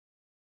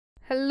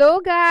Hello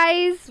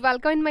guys,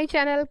 welcome in my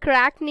channel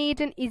Crack NEET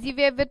and Easy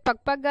Way with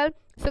Pak Girl.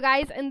 So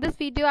guys, in this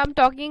video I'm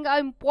talking an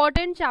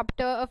important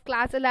chapter of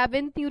class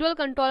 11th neural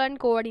control and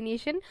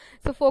coordination.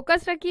 So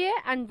focus rakhiye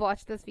and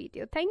watch this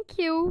video. Thank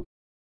you.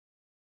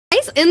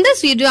 Guys, in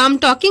this video I'm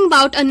talking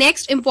about a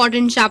next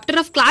important chapter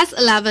of class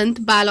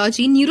 11th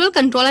biology neural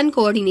control and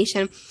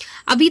coordination.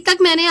 अभी तक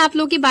मैंने आप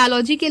लोगों की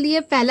biology के लिए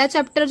पहला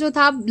chapter जो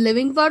था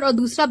लिविंग वर्ड और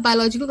दूसरा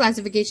बायोलॉजिकल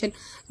क्लासिफिकेशन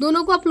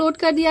दोनों को अपलोड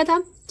कर दिया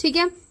था, ठीक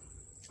है।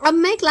 अब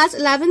मैं क्लास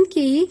 11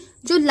 की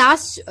जो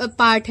लास्ट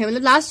पार्ट है,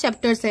 मतलब लास्ट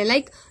चैप्टर्स हैं,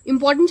 लाइक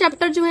इंपॉर्टेंट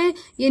चैप्टर जो है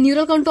ये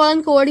neural control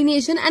and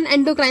coordination and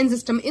endocrine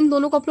system, इन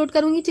दोनों को अपलोड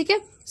करूंगी, ठीक है।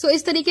 सो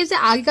इस तरीके से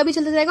आगे का भी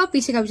चलता जाएगा और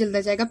पीछे का भी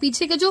चलता जाएगा।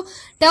 पीछे के जो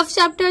टफ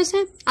चैप्टर्स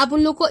हैं आप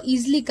उन लोग को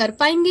इजिली कर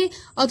पाएंगे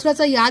और थोड़ा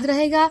सा याद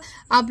रहेगा,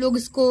 आप लोग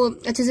इसको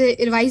अच्छे से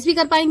रिवाइज भी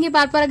कर पाएंगे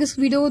बार बार अगर इस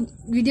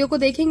वीडियो को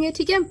देखेंगे,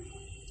 ठीक है।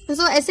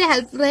 सो ऐसे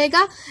हेल्प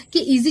रहेगा कि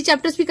इजी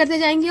चैप्टर्स भी करते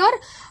जाएंगे और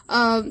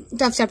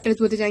टफ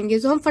चैप्टर्स होते जाएंगे।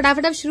 तो हम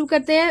फटाफट शुरू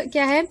करते हैं।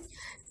 क्या है,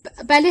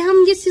 पहले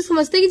हम ये चीज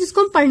समझते हैं कि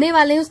जिसको हम पढ़ने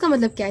वाले हैं उसका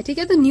मतलब क्या है, ठीक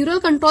है। तो न्यूरल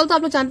कंट्रोल तो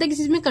आप लोग जानते हैं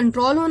किसी चीज में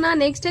कंट्रोल होना।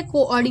 नेक्स्ट है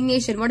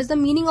coordination. What is the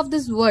meaning of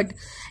this word?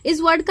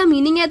 इस वर्ड का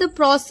मीनिंग है द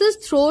प्रोसेस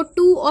थ्रू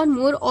टू और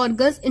मोर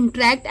organs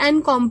interact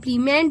and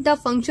complement the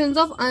functions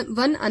of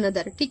one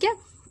another, ठीक है।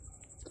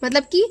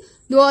 मतलब कि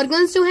दो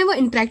ऑर्गन्स जो है वो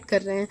इंटरेक्ट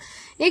कर रहे हैं।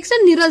 नेक्स्ट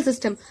है न्यूरल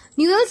सिस्टम।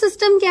 न्यूरल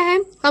सिस्टम क्या है?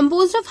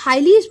 Composed of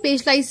highly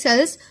specialised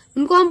sales,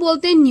 उनको हम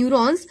बोलते हैं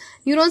न्यूरॉन्स।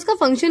 न्यूरॉन्स का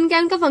फंक्शन क्या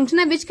है? उनका फंक्शन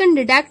है which can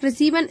detect,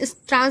 receive and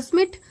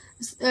transmit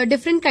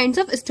different kinds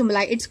of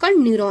stimuli. It's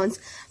called neurons.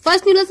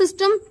 First neural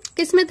system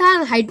किसमें था?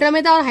 हाइड्रा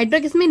में था। और हाइड्रा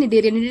किसमें?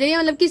 निडेरिया। निडेरिया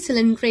मतलब कि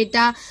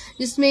सिलेंट्रेटा,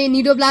 जिसमें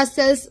नीडोब्लास्ट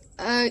सेल्स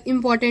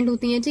इंपॉर्टेंट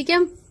होती हैं, ठीक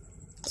है।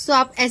 सो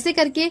आप ऐसे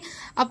करके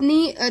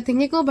अपनी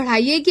थिंकिंग को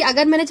बढ़ाइए कि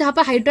अगर मैंने जहां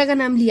पर हाइड्रा का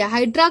नाम लिया,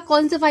 हाइड्रा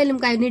कौन से फाइलम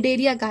का है?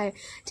 निडेरिया का है,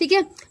 ठीक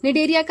है।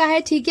 निडेरिया का है,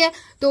 ठीक है।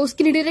 तो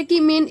उसकी निडेरिया की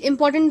मेन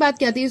इंपॉर्टेंट बात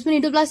क्या थी? उसमें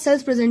नीडोब्लास्ट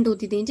सेल्स प्रेजेंट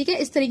होती थी, ठीक है।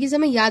 इस तरीके से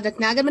हमें याद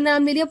रखना है। अगर मैंने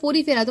नाम ले लिया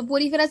पोरीफेरा, तो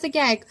पोरीफेरा से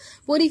क्या है?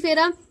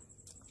 पोरीफेरा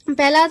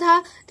पहला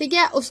था, ठीक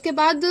है। उसके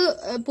बाद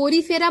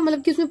पोरीफेरा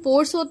मतलब कि उसमें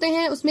पोर्स होते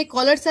हैं, उसमें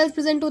कॉलर सेल्स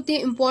प्रेजेंट होती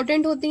हैं,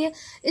 इंपॉर्टेंट होती हैं।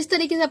 इस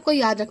तरीके से आपको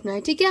याद रखना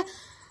है, ठीक है।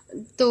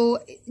 तो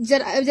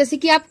जैसे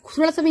कि आप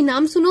थोड़ा सा भी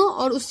नाम सुनो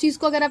और उस चीज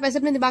को अगर आप ऐसे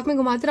अपने दिमाग में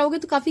घुमाते रहोगे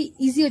तो काफी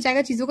इजी हो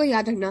जाएगा चीजों को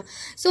याद रखना।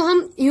 सो हम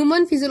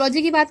ह्यूमन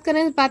फिजियोलॉजी की बात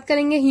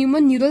करेंगे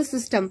human neural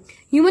system.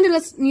 Human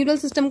neural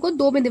system को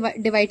दो में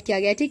डिवाइड किया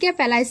गया है, ठीक है।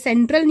 पहला है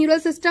सेंट्रल न्यूरल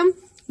सिस्टम,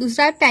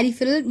 दूसरा है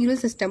पेरिफेरल न्यूरल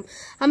सिस्टम।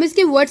 हम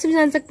इसके वर्ड से भी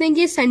जान सकते हैं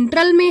कि ये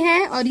सेंट्रल में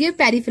है और ये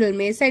पेरिफेरल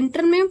में है।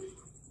 सेंट्रल में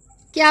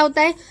क्या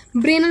होता है?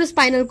 ब्रेन और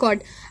स्पाइनल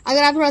कॉर्ड।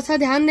 अगर आप थोड़ा सा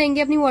ध्यान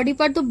देंगे अपनी बॉडी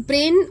पर तो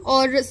ब्रेन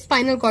और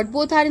spinal cord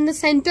both are in the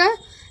centre,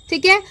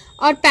 ठीक है।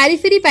 और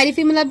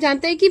पेरिफेरी मतलब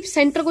जानते हैं कि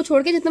सेंटर को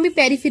छोड़ के जितना भी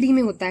पेरिफेरी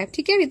में होता है,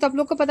 ठीक है। ये तो आप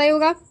लोग को पता ही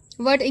होगा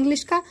वर्ड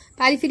इंग्लिश का।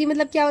 पेरिफेरी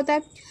मतलब क्या होता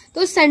है?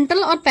 तो सेंट्रल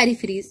और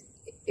peripheries,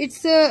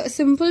 it's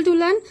simple to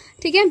learn,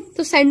 ठीक है।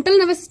 तो सेंट्रल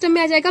नर्वस सिस्टम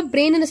में आ जाएगा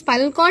brain and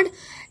spinal cord.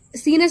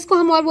 CNS को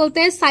हम और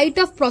बोलते हैं साइट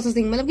ऑफ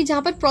प्रोसेसिंग, मतलब कि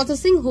जहां पर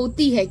प्रोसेसिंग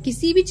होती है,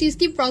 किसी भी चीज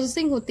की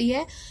प्रोसेसिंग होती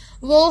है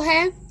वो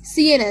है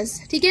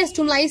सीएनएस, ठीक है।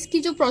 स्टिमुलाइज की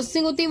जो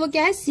प्रोसेसिंग होती है वो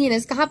क्या है?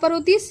 सीएनएस। कहां पर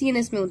होती है?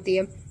 सीएनएस में होती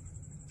है।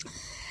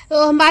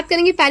 तो हम बात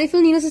करेंगे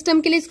पेरिफेरल न्यूरल सिस्टम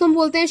के लिए, इसको हम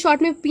बोलते हैं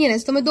शॉर्ट में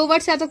पीएनएस। तो मैं दो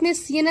वर्ड याद रखते हैं,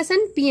 सीएनएस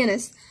एंड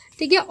पीएनएस,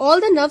 ठीक है। All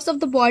the nerves of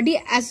the body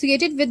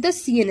associated with the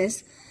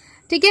CNS,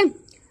 ठीक है।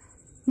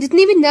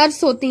 जितनी भी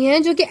नर्व्स होती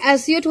हैं जो कि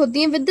एसोसिएट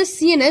होती हैं विद द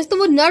सीएनएस, तो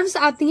वो नर्व्स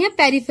आती हैं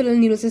पेरिफेरल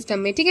न्यूरल सिस्टम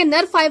में, ठीक है।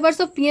 नर्व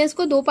फाइबर्स ऑफ पीएनएस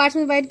को दो पार्ट्स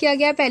में डिवाइड किया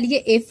गया है। पहली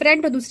है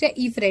एफरेंट और दूसरी है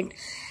इफरेंट।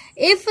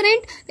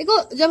 एफरेंट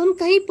देखो, जब हम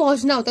कहीं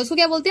पहुंचना होता है उसको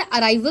क्या बोलते हैं?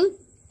 अराइवल,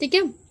 ठीक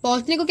है।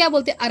 पहुंचने को क्या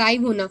बोलते हैं?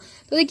 अराइव होना।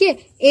 तो देखिए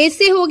ए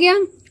से हो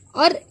गया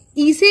और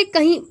ई से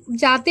कहीं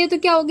जाते हैं तो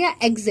क्या हो गया?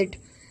 एग्जिट,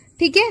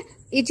 ठीक है।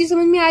 ये चीज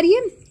समझ में आ रही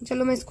है?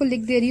 चलो मैं इसको लिख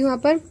दे रही हूँ यहाँ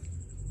पर,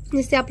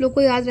 जिससे आप लोग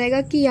को याद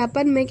रहेगा कि यहाँ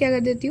पर मैं क्या कर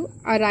देती हूँ?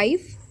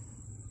 अराइव,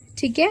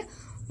 ठीक है।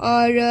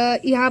 और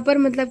यहाँ पर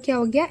मतलब क्या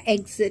हो गया?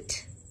 एग्जिट।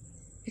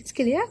 इट्स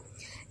क्लियर,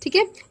 ठीक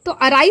है। तो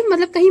अराइव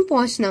मतलब कहीं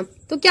पहुंचना।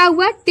 तो क्या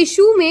हुआ?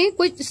 टिश्यू में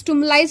कोई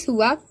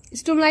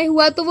स्टिमुलाई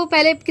हुआ तो वो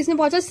पहले किसने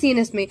पहुंचा?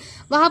 सीएनएस में।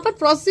 वहां पर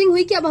प्रोसेसिंग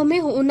हुई कि अब हमें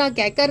होना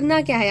क्या है,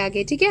 करना क्या है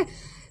आगे, ठीक है।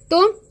 तो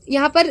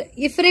यहाँ पर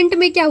इफरेंट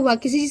में क्या हुआ?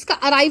 किसी चीज का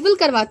अराइवल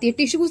करवाती है,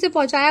 टिश्यू से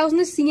पहुंचाया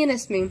उसने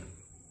सीएनएस में,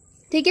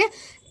 ठीक है।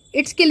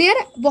 It's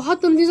clear.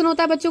 बहुत कंफ्यूजन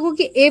होता है बच्चों को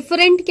कि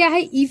एफरेंट क्या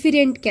है,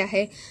 इफरेंट क्या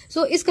है।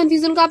 सो इस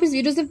कंफ्यूजन को आप इस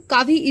वीडियो से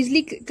काफी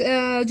इजीली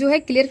जो है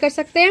क्लियर कर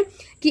सकते हैं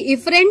कि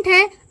इफरेंट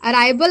है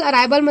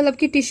अराइवल मतलब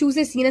कि टिश्यू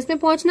से सीएनएस में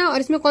पहुंचना। और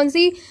इसमें कौन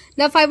सी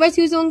नर्व फाइबर्स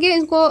यूज होंगे?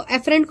 इनको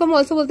एफरेंट को हम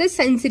ऑल्सो बोलते हैं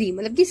सेंसरी,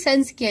 मतलब कि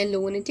सेंस किया इन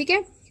लोगों ने, ठीक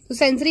है। तो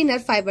सेंसरी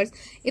नर्व फाइबर्स।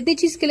 इतनी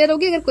चीज क्लियर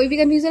होगी। अगर कोई भी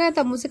कंफ्यूजन है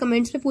तब मुझसे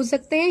कमेंट्स में पूछ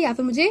सकते हैं या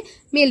फिर मुझे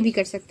मेल भी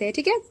कर सकते हैं,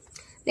 ठीक है।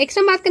 नेक्स्ट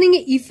हम बात करेंगे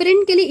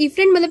इफरेंट के लिए।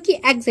 इफरेंट मतलब कि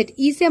एग्जिट।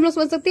 ई से हम लोग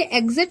समझ सकते हैं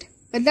एग्जिट,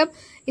 मतलब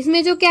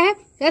इसमें जो क्या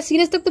है,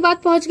 सीएनएस तक तो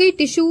बात पहुंच गई।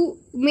 टिश्यू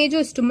में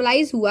जो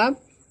स्टिमुलाइज हुआ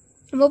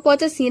वो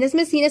पहुंचा सीएनएस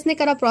में, सीएनएस ने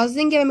करा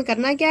प्रोसेसिंग, हमें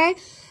करना क्या है।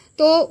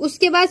 तो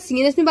उसके बाद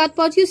सीएनएस में बात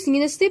पहुंची,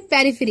 सीएनएस से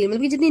पेरिफेरी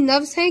मतलब कि जितनी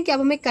नर्व्स हैं कि अब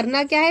हमें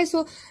करना क्या है।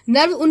 सो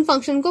नर्व उन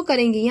फंक्शन को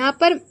करेंगे। यहाँ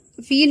पर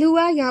फील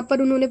हुआ, यहाँ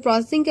पर उन्होंने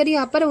प्रोसेसिंग करी,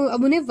 यहाँ पर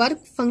अब उन्हें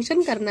वर्क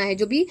फंक्शन करना है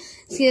जो भी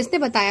सीएनएस ने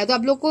बताया। तो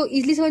आप लोग को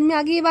इजीली समझ में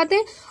आ गई ये बातें।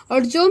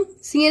 और जो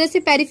सीएनएस से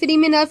पेरिफेरी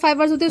में नर्व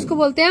फाइबर्स होते हैं उसको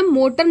बोलते हैं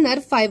मोटर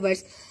नर्व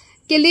फाइबर्स।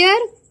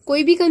 क्लियर?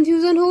 कोई भी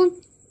कंफ्यूजन हो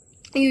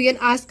यू कैन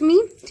आस्क मी।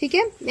 ठीक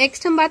है,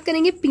 नेक्स्ट हम बात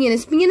करेंगे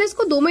पीएनएस। पीएनएस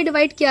को दो में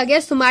डिवाइड किया गया,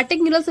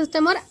 सोमैटिक न्यूरल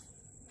सिस्टम और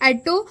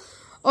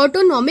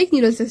ऑटोनॉमिक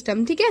न्यूरल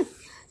सिस्टम। ठीक है,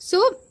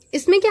 सो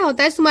इसमें क्या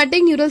होता है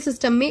सोमैटिक न्यूरल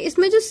सिस्टम में,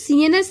 इसमें जो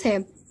सीएनएस है,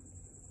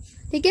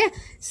 ठीक है,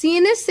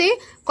 सीएनएस से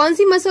कौन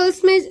सी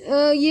मसल्स में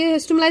ये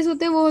स्टिमुलाइज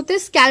होते हैं, वो होते हैं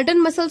स्केलेटन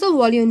मसल्स और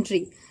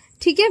वॉल्यूंट्री।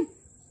 ठीक है,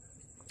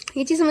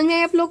 ये चीज समझ में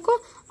आई आप लोग को।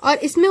 और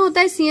इसमें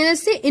होता है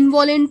सीएनएस से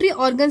involuntary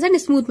organs and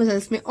smooth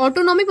muscles में।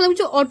 ऑटोनॉमिक मतलब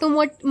जो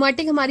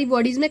ऑटोमेटिक हमारी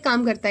बॉडीज में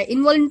काम करता है,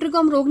 इनवॉलेंट्री को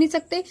हम रोक नहीं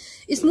सकते,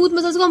 स्मूथ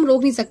मसल्स को हम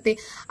रोक नहीं सकते।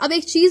 अब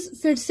एक चीज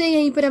फिर से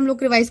यहीं पर हम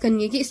लोग रिवाइज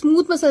करनी है कि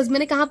स्मूथ मसल्स,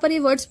 मैंने कहां पर ये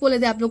वर्ड्स बोले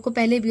थे आप लोग को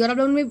पहले भी, और आप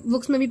लोगों ने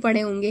बुक्स में भी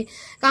पढ़े होंगे,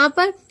 कहां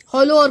पर,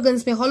 हॉलो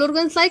ऑर्गन्स में, hollow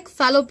organs like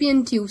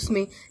fallopian tubes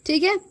में।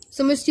 ठीक है,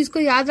 सो हमें इस चीज को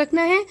याद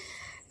रखना है,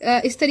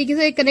 इस तरीके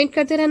से कनेक्ट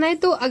करते रहना है।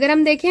 तो अगर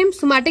हम देखें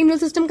सोमैटिक न्यूरल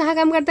सिस्टम कहाँ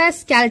काम करता है,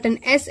 स्केलेटन,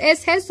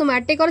 एस है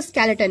सोमैटिक और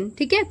स्केलेटन।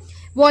 ठीक है,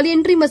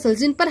 वॉल्यूंट्री मसल्स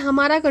जिन पर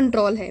हमारा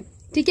कंट्रोल है,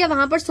 ठीक है,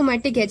 वहां पर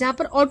सोमैटिक है। जहां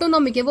पर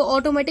ऑटोनॉमिक है वो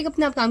ऑटोमेटिक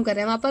अपने आप काम कर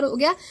रहे हैं, वहां पर हो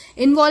गया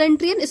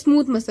इनवॉलेंट्री एंड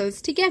स्मूथ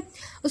मसल्स। ठीक है,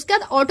 उसके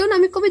बाद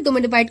ऑटोनॉमिक को भी दो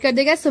में डिवाइड कर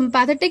देगा,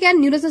 sympathetic and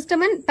neural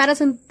system and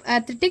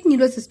parasympathetic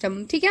neural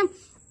system. ठीक है,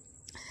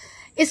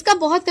 इसका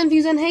बहुत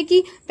कंफ्यूजन है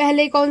कि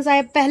पहले कौन सा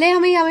है। पहले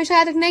हमें हमेशा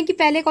याद रखना है कि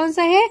पहले कौन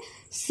सा है,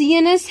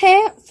 सीएनएस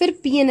है, फिर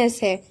पीएनएस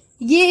है।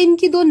 ये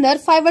इनकी दो नर्व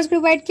फाइबर्स में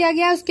डिवाइड किया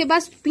गया। उसके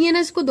बाद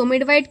पीएनएस को दो में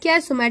डिवाइड किया है,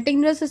 सोमैटिक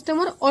न्यूरल सिस्टम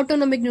और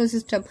ऑटोनॉमिक न्यूरल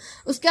सिस्टम।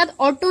 उसके बाद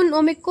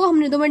ऑटोनॉमिक को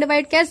हमने दो में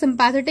डिवाइड किया है,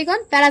 सिंपैथेटिक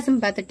और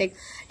पैरासिम्पैथेटिक।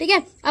 ठीक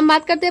है, अब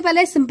बात करते हैं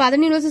पहले सिंपैथेटिक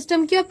न्यूरल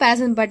सिस्टम की और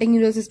पैरासिम्पैथेटिक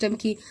न्यूरल सिस्टम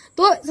की।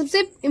 तो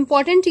सबसे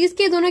इंपॉर्टेंट चीज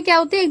के दोनों क्या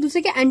होते हैं, एक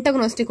दूसरे के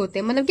एंटागोनिस्टिक होते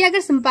हैं। मतलब कि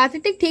अगर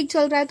सिंपैथेटिक ठीक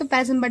चल रहा है तो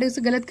पैरासिम्पैथेटिक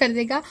उसे गलत कर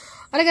देगा,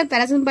 और अगर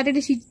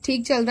पैरासिम्पैथेटिक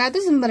ठीक चल रहा है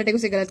तो सिंपैथेटिक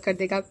उसे गलत कर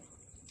देगा।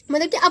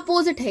 मतलब कि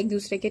अपोजिट है एक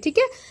दूसरे के। ठीक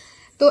है,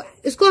 तो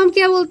इसको हम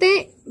क्या बोलते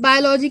हैं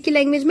बायोलॉजी की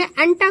लैंग्वेज में,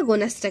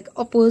 एंटागोनिस्टिक,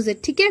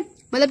 अपोजिट। ठीक है,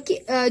 मतलब कि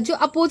जो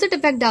अपोजिट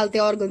इफेक्ट डालते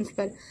हैं ऑर्गन्स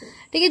पर।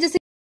 ठीक है, जैसे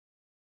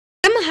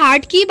हम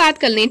हार्ट की बात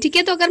कर लें, ठीक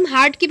है, तो अगर हम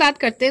हार्ट की बात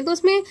करते हैं तो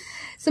उसमें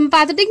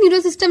सिंपैथेटिक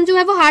न्यूरल सिस्टम जो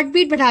है वो हार्ट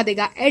बीट बढ़ा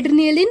देगा।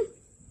 एड्रेनलिन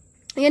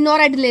या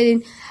नॉर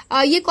एड्रेनलिन,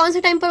 ये कौन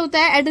से टाइम पर होता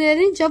है,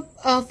 एड्रेनलिन जब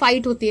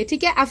फाइट होती है,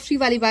 ठीक है, एफ3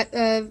 वाली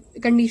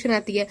कंडीशन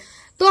आती है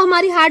तो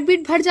हमारी हार्ट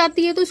बीट बढ़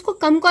जाती है। तो इसको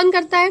कम कौन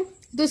करता है,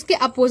 तो उसके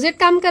अपोजिट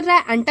काम कर रहा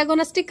है,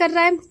 एंटागोनिस्टिक कर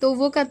रहा है, तो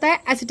वो करता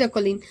है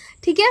एसिटाइलकोलिन।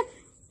 ठीक है,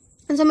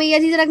 तो हमें यह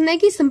चीज रखना है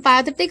कि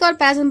सिंपैथेटिक और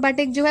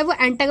पैरासिम्पैथेटिक जो है वो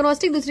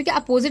एंटागोनिस्टिक दूसरे के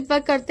अपोजिट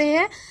वर्क करते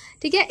हैं।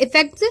 ठीक है,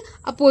 इफेक्ट्स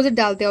अपोजिट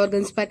डालते हैं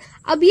ऑर्गन्स पर।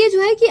 अब ये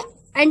जो है कि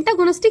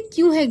एंटागोनिस्टिक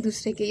क्यों है एक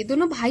दूसरे के, ये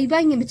दोनों भाई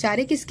भाई हैं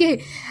बेचारे, किसके,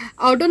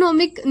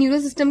 ऑटोनॉमिक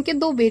न्यूरल सिस्टम के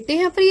दो बेटे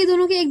हैं, पर ये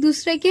दोनों के एक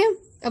दूसरे के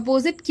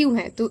अपोजिट क्यों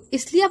है, तो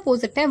इसलिए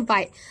अपोजिट है।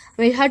 वाई,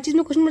 हमें हर चीज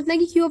में क्वेश्चन पूछना है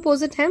कि क्यों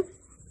अपोजिट है,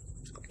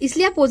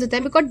 इसलिए अपोजिट है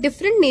because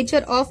different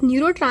nature of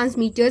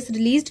neurotransmitters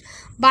released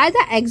by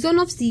the axon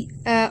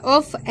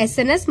of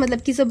SNS,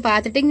 मतलब कि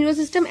sympathetic neural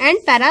system and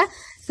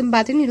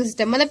parasympathetic neural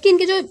system. मतलब कि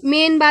इनके जो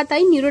मेन बात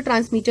आई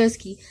न्यूरोट्रांसमीटर्स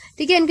की।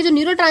 ठीक है, इनके जो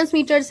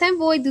न्यूरोट्रांसमीटर्स हैं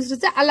वो एक दूसरे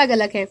से अलग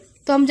अलग हैं।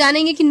 तो हम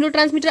जानेंगे कि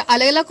न्यूरोट्रांसमीटर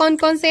अलग अलग कौन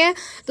कौन से हैं।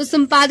 तो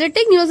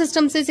सिंपैथेटिक न्यूरल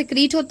सिस्टम से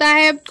सिक्रीट होता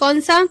है कौन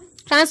सा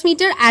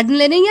ट्रांसमीटर,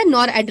 एड्रेनलिन या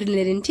नॉर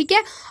एड्रेनलिन। ठीक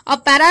है, और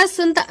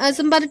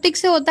पैरासिम्पैथेटिक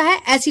से होता है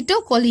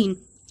एसिटाइलकोलिन।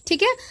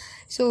 ठीक है,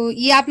 सो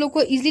ये आप लोग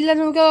को इजीली लर्न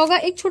हो गया होगा।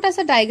 एक छोटा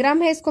सा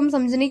डायग्राम है, इसको हम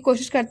समझने की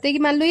कोशिश करते हैं कि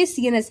मान लो ये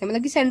सीएनएस है,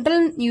 मतलब कि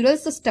सेंट्रल न्यूरल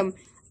सिस्टम।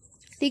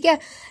 ठीक है,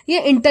 ये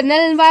इंटरनल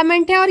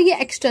एनवायरनमेंट है और ये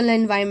एक्सटर्नल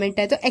एनवायरनमेंट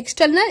है। तो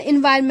एक्सटर्नल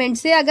एनवायरनमेंट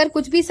से अगर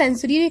कुछ भी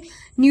सेंसरी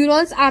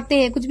न्यूरॉन्स आते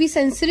हैं, कुछ भी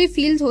सेंसरी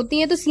फील्ड होती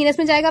हैं, तो सीएनएस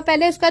में जाएगा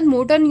पहले, उसके बाद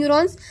मोटर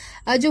न्यूरॉन्स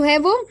जो है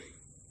वो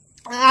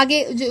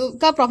आगे जो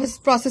का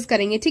प्रोसेस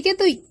करेंगे। ठीक है,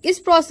 तो इस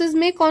प्रोसेस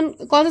में कौन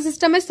सा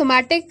सिस्टम है,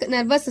 सोमैटिक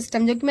नर्वस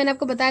सिस्टम, जो कि मैंने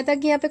आपको बताया था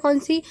कि यहाँ पे कौन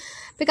सी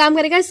पे काम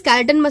करेगा,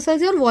 स्केलेटन मसल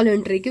से और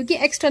वॉल्यूंट्री, क्योंकि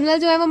एक्सटर्नल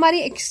जो है वो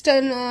हमारी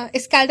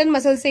स्केलेटन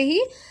मसल से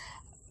ही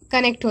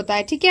कनेक्ट होता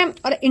है। ठीक है,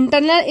 और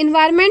इंटरनल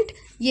एनवायरनमेंट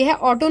ये है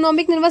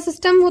ऑटोनॉमिक नर्वस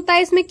सिस्टम होता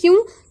है इसमें। क्यों,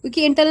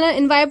 क्योंकि इंटरनल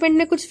एनवायरनमेंट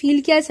ने कुछ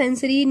फील किया,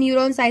 सेंसरी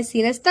न्यूरॉन्स आए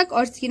सीएनएस तक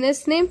और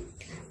सीएनएस ने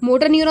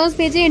मोटर न्यूरॉन्स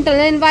भेजे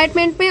इंटरनल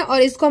एनवायरनमेंट में,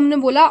 और इसको हमने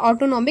बोला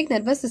autonomic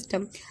nervous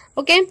system.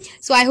 Okay,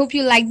 so I hope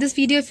you like this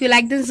video. If you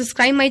like this,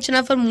 subscribe my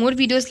channel for more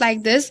videos like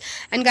this.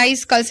 And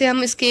guys, कल से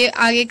हम इसके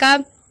आगे का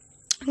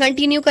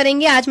कंटिन्यू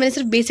करेंगे। आज मैंने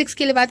सिर्फ बेसिक्स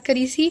के लिए बात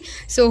करी थी।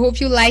 So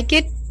hope you like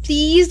it.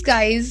 Please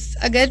guys,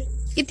 अगर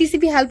इतनी सी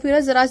भी हेल्प हुई ना,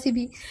 जरा सी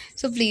भी,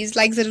 so please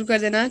like जरूर कर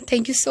देना।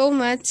 Thank you so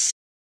much.